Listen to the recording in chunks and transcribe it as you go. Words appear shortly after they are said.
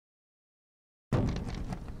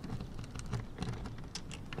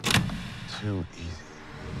too easy.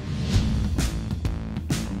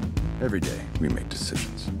 Every day, we make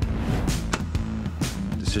decisions.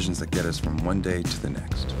 Decisions that get us from one day to the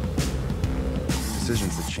next.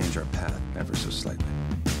 Decisions that change our path ever so slightly.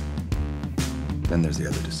 Then there's the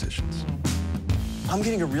other decisions. I'm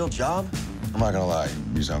getting a real job. I'm not gonna lie,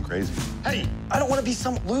 you sound crazy. Hey, I don't want to be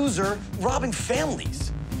some loser robbing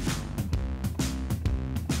families.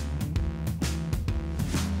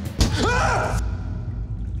 Ah!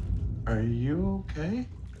 Are you okay?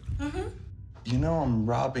 Mm-hmm. You know I'm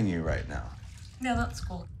robbing you right now. Yeah, that's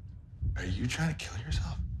cool. Are you trying to kill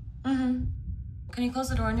yourself? Mm-hmm. Can you close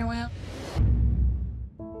the door on your way out?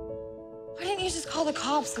 Why didn't you just call the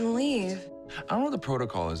cops and leave? I don't know what the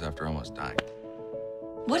protocol is after almost dying.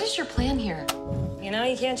 What is your plan here? You know,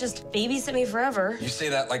 you can't just babysit me forever. You say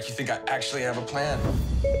that like you think I actually have a plan.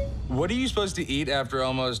 What are you supposed to eat after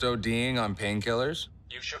almost ODing on painkillers?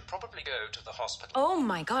 You should probably go to the hospital. Oh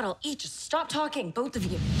my God, I'll eat. Just stop talking, both of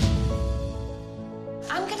you.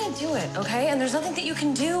 I'm gonna do it, okay? And there's nothing that you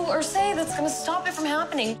can do or say that's gonna stop it from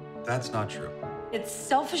happening. That's not true. It's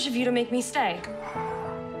selfish of you to make me stay.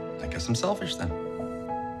 I guess I'm selfish then.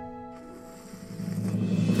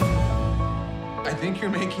 I think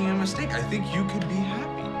you're making a mistake. I think you could be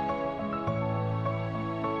happy.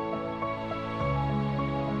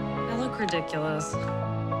 I look ridiculous.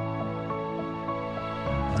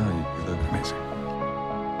 No, you look amazing.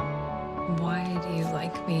 Why do you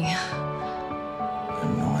like me? I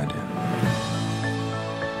have no idea.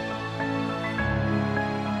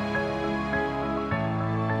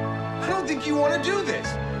 I don't think you want to do this.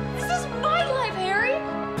 This is my life, Harry!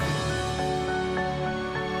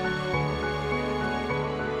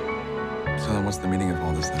 So then what's the meaning of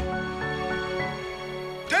all this then?